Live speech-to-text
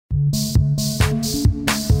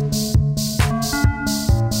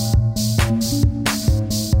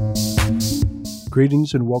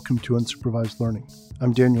Greetings and welcome to Unsupervised Learning.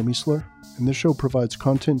 I'm Daniel Miesler, and this show provides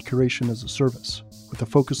content curation as a service with a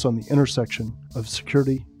focus on the intersection of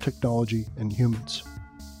security, technology, and humans.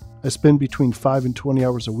 I spend between 5 and 20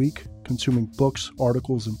 hours a week consuming books,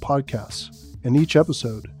 articles, and podcasts, and each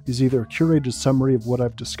episode is either a curated summary of what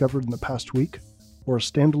I've discovered in the past week or a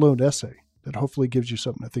standalone essay that hopefully gives you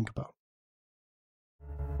something to think about.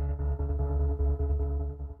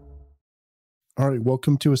 All right,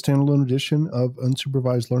 welcome to a standalone edition of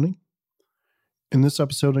Unsupervised Learning. In this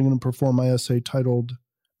episode, I'm going to perform my essay titled,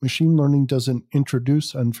 Machine Learning Doesn't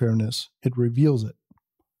Introduce Unfairness, It Reveals It.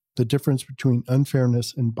 The difference between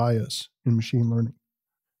unfairness and bias in machine learning.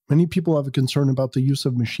 Many people have a concern about the use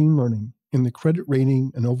of machine learning in the credit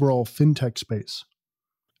rating and overall fintech space.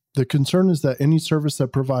 The concern is that any service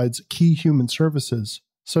that provides key human services,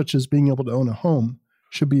 such as being able to own a home,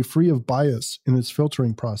 should be free of bias in its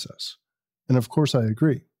filtering process. And of course, I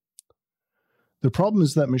agree. The problem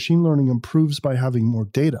is that machine learning improves by having more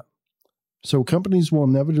data. So companies will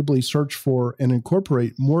inevitably search for and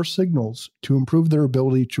incorporate more signals to improve their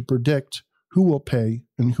ability to predict who will pay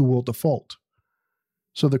and who will default.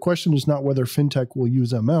 So the question is not whether fintech will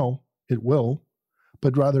use ML, it will,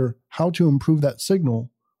 but rather how to improve that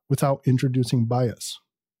signal without introducing bias.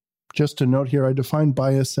 Just a note here, I define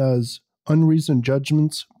bias as unreasoned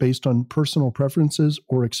judgments based on personal preferences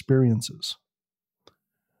or experiences.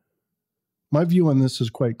 My view on this is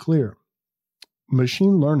quite clear.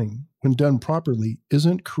 Machine learning, when done properly,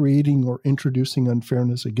 isn't creating or introducing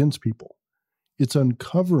unfairness against people. It's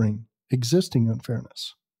uncovering existing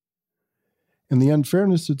unfairness. And the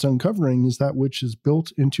unfairness it's uncovering is that which is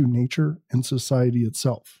built into nature and society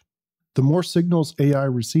itself. The more signals AI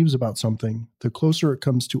receives about something, the closer it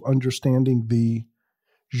comes to understanding the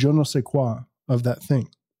je ne sais quoi of that thing.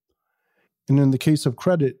 And in the case of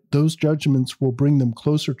credit, those judgments will bring them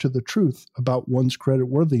closer to the truth about one's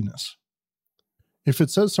creditworthiness. If it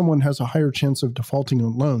says someone has a higher chance of defaulting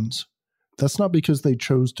on loans, that's not because they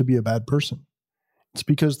chose to be a bad person. It's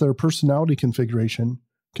because their personality configuration,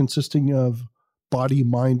 consisting of body,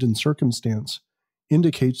 mind, and circumstance,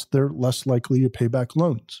 indicates they're less likely to pay back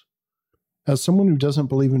loans. As someone who doesn't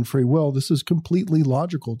believe in free will, this is completely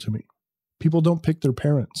logical to me. People don't pick their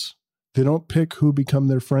parents. They don't pick who become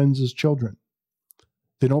their friends as children.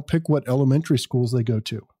 They don't pick what elementary schools they go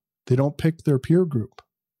to. They don't pick their peer group.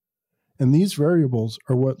 And these variables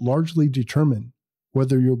are what largely determine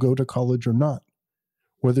whether you'll go to college or not,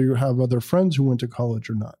 whether you have other friends who went to college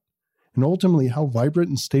or not, and ultimately how vibrant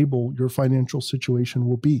and stable your financial situation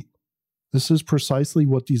will be. This is precisely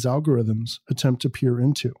what these algorithms attempt to peer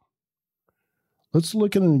into. Let's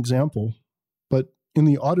look at an example, but in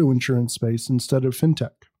the auto insurance space instead of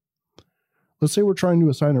fintech. Let's say we're trying to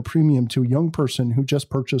assign a premium to a young person who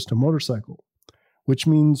just purchased a motorcycle, which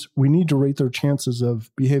means we need to rate their chances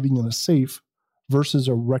of behaving in a safe versus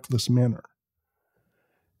a reckless manner.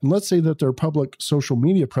 And let's say that their public social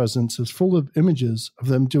media presence is full of images of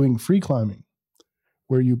them doing free climbing,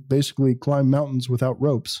 where you basically climb mountains without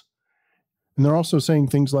ropes. And they're also saying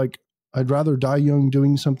things like, I'd rather die young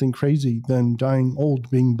doing something crazy than dying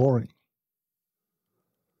old being boring.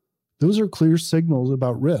 Those are clear signals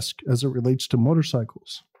about risk as it relates to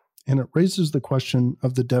motorcycles, and it raises the question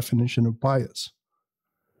of the definition of bias.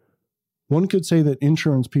 One could say that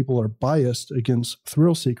insurance people are biased against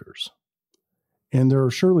thrill seekers, and there are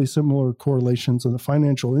surely similar correlations in the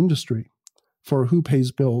financial industry for who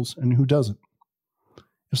pays bills and who doesn't.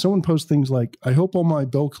 If someone posts things like, I hope all my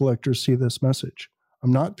bill collectors see this message,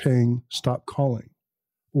 I'm not paying, stop calling,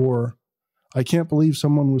 or I can't believe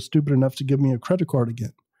someone was stupid enough to give me a credit card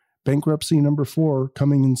again. Bankruptcy number 4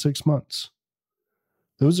 coming in 6 months.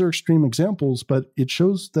 Those are extreme examples, but it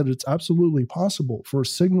shows that it's absolutely possible for a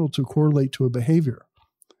signal to correlate to a behavior,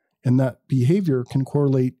 and that behavior can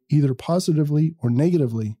correlate either positively or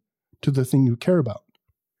negatively to the thing you care about.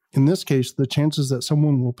 In this case, the chances that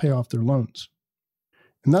someone will pay off their loans.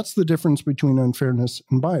 And that's the difference between unfairness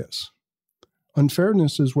and bias.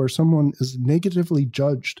 Unfairness is where someone is negatively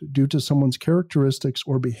judged due to someone's characteristics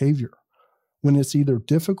or behavior, when it's either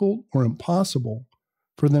difficult or impossible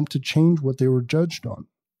for them to change what they were judged on.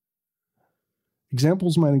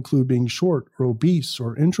 Examples might include being short or obese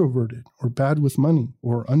or introverted or bad with money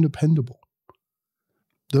or undependable.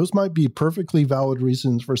 Those might be perfectly valid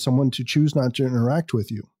reasons for someone to choose not to interact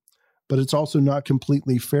with you, but it's also not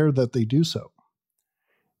completely fair that they do so.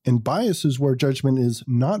 And bias is where judgment is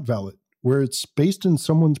not valid, where it's based in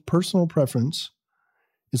someone's personal preference,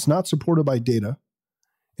 it's not supported by data,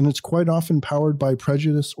 and it's quite often powered by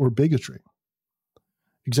prejudice or bigotry.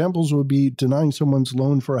 Examples would be denying someone's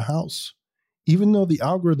loan for a house, even though the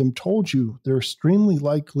algorithm told you they're extremely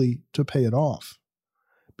likely to pay it off.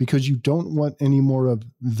 because you don't want any more of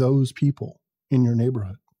those people in your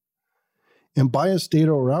neighborhood. And biased data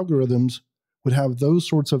or algorithms would have those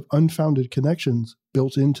sorts of unfounded connections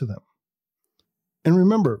built into them. And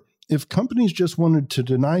remember, if companies just wanted to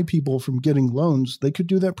deny people from getting loans, they could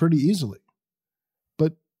do that pretty easily.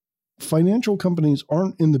 But financial companies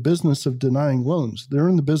aren't in the business of denying loans. They're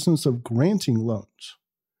in the business of granting loans.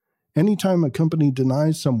 Anytime a company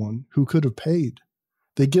denies someone who could have paid,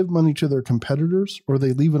 they give money to their competitors or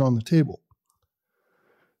they leave it on the table.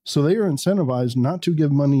 So they are incentivized not to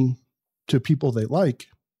give money to people they like,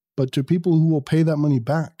 but to people who will pay that money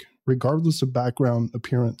back, regardless of background,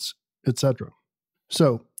 appearance, etc.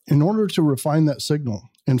 So, in order to refine that signal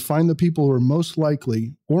and find the people who are most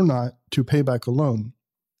likely or not to pay back a loan,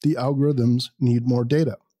 the algorithms need more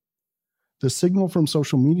data. The signal from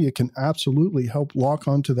social media can absolutely help lock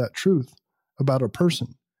onto that truth about a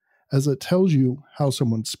person, as it tells you how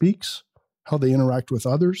someone speaks, how they interact with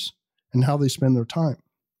others, and how they spend their time.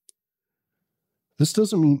 This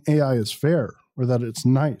doesn't mean AI is fair or that it's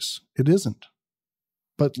nice. It isn't.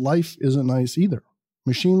 But life isn't nice either.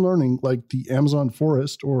 Machine learning, like the Amazon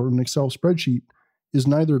forest or an Excel spreadsheet, is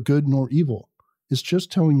neither good nor evil. It's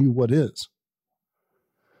just telling you what is.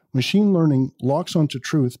 Machine learning locks onto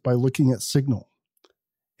truth by looking at signal.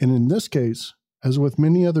 And in this case, as with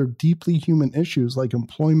many other deeply human issues like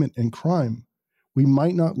employment and crime, we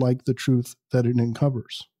might not like the truth that it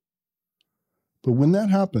uncovers. But when that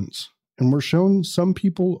happens, and we're shown some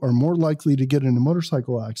people are more likely to get into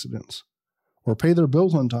motorcycle accidents, or pay their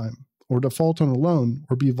bills on time, or default on a loan,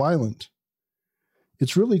 or be violent,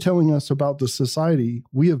 it's really telling us about the society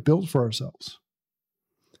we have built for ourselves.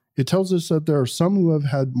 It tells us that there are some who have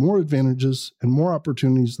had more advantages and more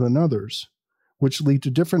opportunities than others, which lead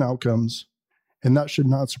to different outcomes, and that should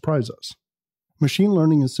not surprise us. Machine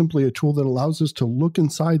learning is simply a tool that allows us to look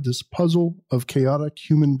inside this puzzle of chaotic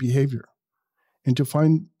human behavior and to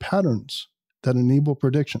find patterns that enable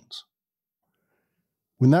predictions.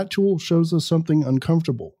 When that tool shows us something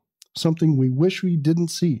uncomfortable, something we wish we didn't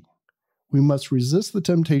see, we must resist the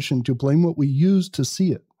temptation to blame what we use to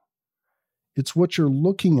see it. It's what you're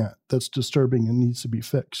looking at that's disturbing and needs to be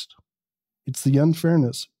fixed. It's the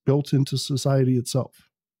unfairness built into society itself.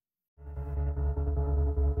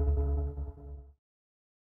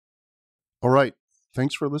 All right,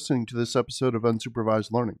 thanks for listening to this episode of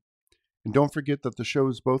Unsupervised Learning. And don't forget that the show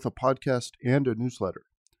is both a podcast and a newsletter.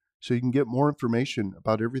 So you can get more information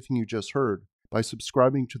about everything you just heard by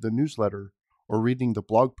subscribing to the newsletter or reading the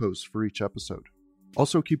blog posts for each episode.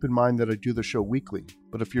 Also keep in mind that I do the show weekly,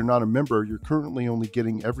 but if you're not a member, you're currently only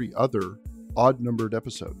getting every other odd-numbered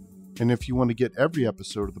episode. And if you want to get every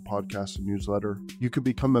episode of the podcast and newsletter, you can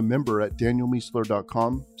become a member at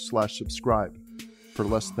danielmiessler.com/subscribe for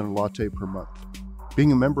less than a latte per month.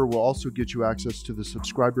 Being a member will also get you access to the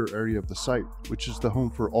subscriber area of the site, which is the home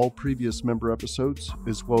for all previous member episodes,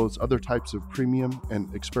 as well as other types of premium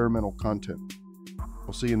and experimental content.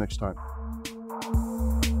 We'll see you next time.